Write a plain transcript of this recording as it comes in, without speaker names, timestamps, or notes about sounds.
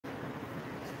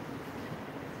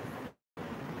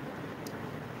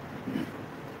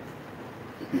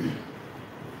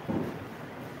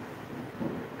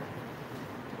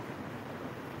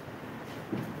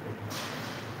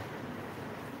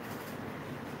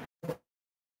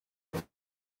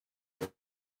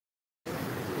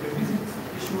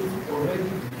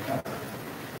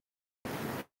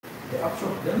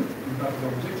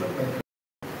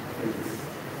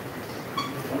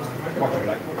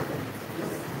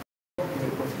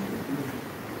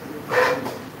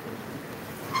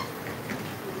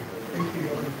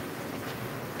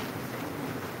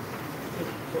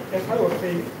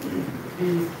saying,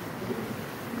 the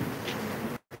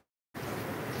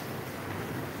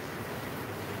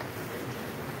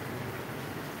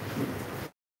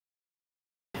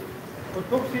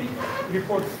autopsy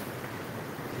reports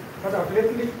that have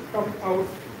lately come out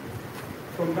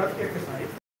from that exercise,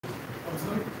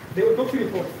 the autopsy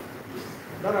reports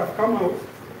that have come out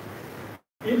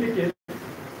indicate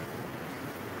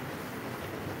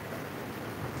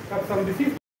that some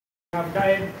deceased have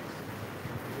died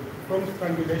from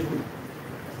strangulation.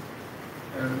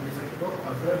 Mr. Kibok,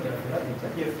 I've read the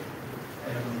affidavit. Yes.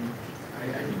 I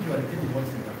think you are getting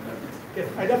what's in the affidavit. Yes,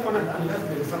 I just want to... Unless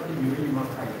there is something you really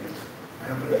must highlight. I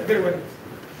have read very well.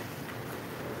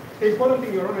 The important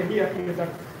thing, Your Honor, here is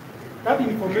that that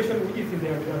information which is in the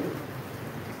affidavit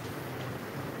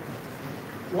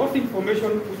was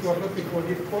information which was not before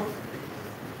this court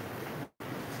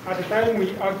at the time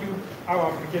we argued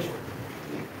our application.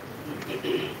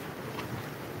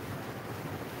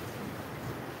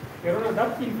 Your Honor,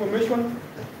 that information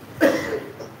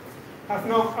has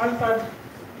now altered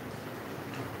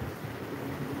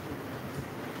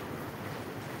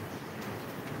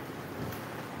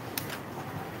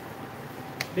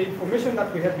the information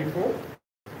that we had before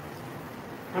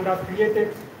and has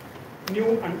created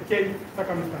new and changed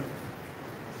circumstances.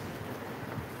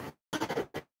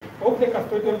 Of the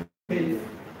custodial days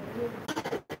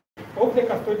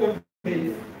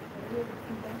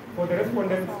for the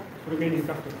respondents to remain in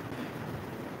custody.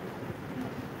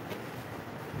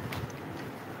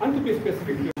 And to be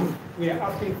specific, we are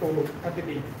asking for 30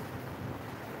 days.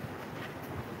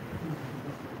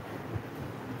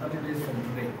 30 days from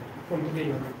today. From today,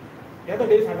 Your Honor. The other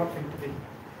days are lapsing today.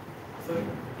 Sorry?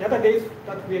 The other days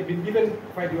that we have been given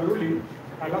by the ruling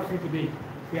are lapsing today.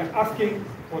 We are asking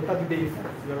for 30 days,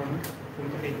 Your Honor,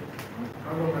 from today.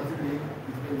 How long has it been?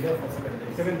 It's been there for 7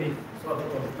 days. 7 days. So I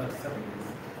thought it was 37 days.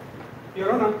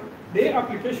 Your Honor, the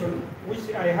application,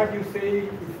 which I heard you say is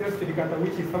certificate,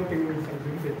 which is something which has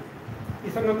been said,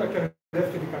 is not actually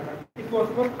certificate. It was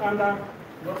not under...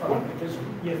 Not an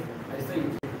application? Yes. I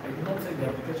did not say the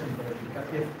application for the certificate.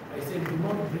 Yes. I said do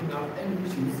not bring up any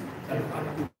issues that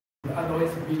would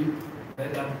otherwise be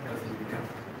rendered as a certificate.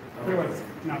 Very well.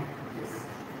 Now, yes.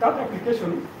 That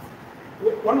application,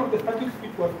 one of the statutes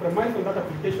which was premised on that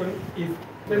application is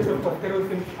Prevention of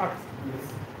Terrorism Act. Yes.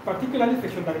 Particularly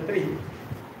Section 33,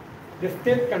 the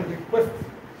state can request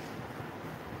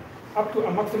up to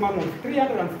a maximum of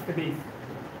 360 days.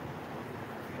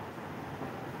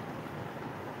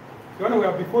 Your Honor, we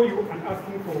are before you and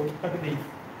asking for 30 days.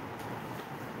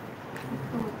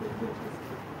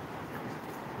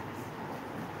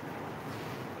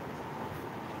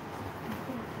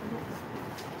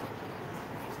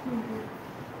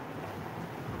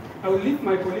 I will leave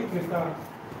my colleague, Mr.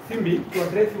 Simbi, to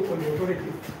address you on the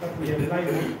authorities that we have relied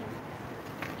on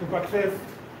to purchase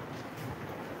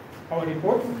our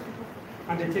reports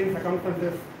and the change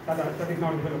circumstances that is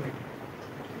now developing.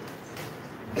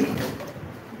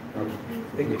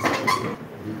 Thank you.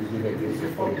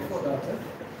 Before that,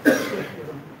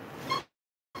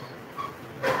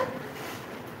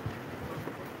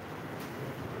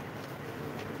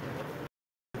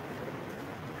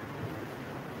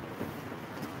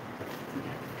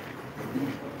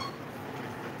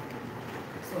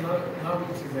 so now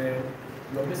which is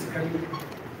you're basically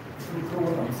through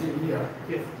what I'm saying here.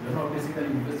 Yes. You're not basically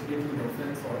investigating the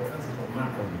offense or offenses of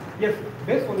murder. Yes,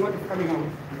 based on what is coming out.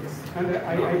 Yes. And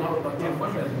But I'm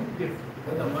wondering yes.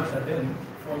 whether murder then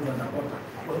falls under water.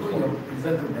 Although you're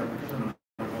presenting the application on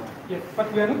water. Yes,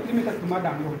 but we are not limited to murder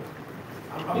alone.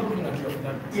 I'm looking at your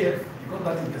evidence. Yes. Because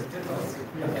that is the status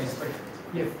that I expect.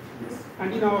 Yes. Yes.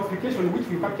 And in our application, which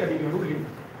we captured in your ruling,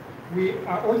 we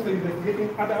are also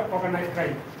investigating other organized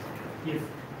crime. Yes.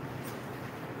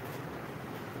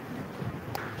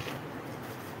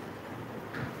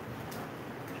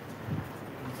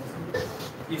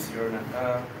 Yes, Your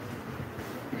Honor.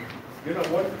 You know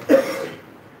what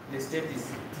the state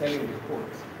is telling the court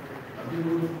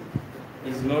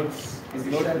is not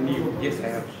new. Yes, I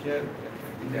have shared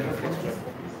the extra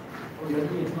copies. Oh, you're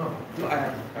doing it now? No, I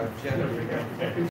have shared it.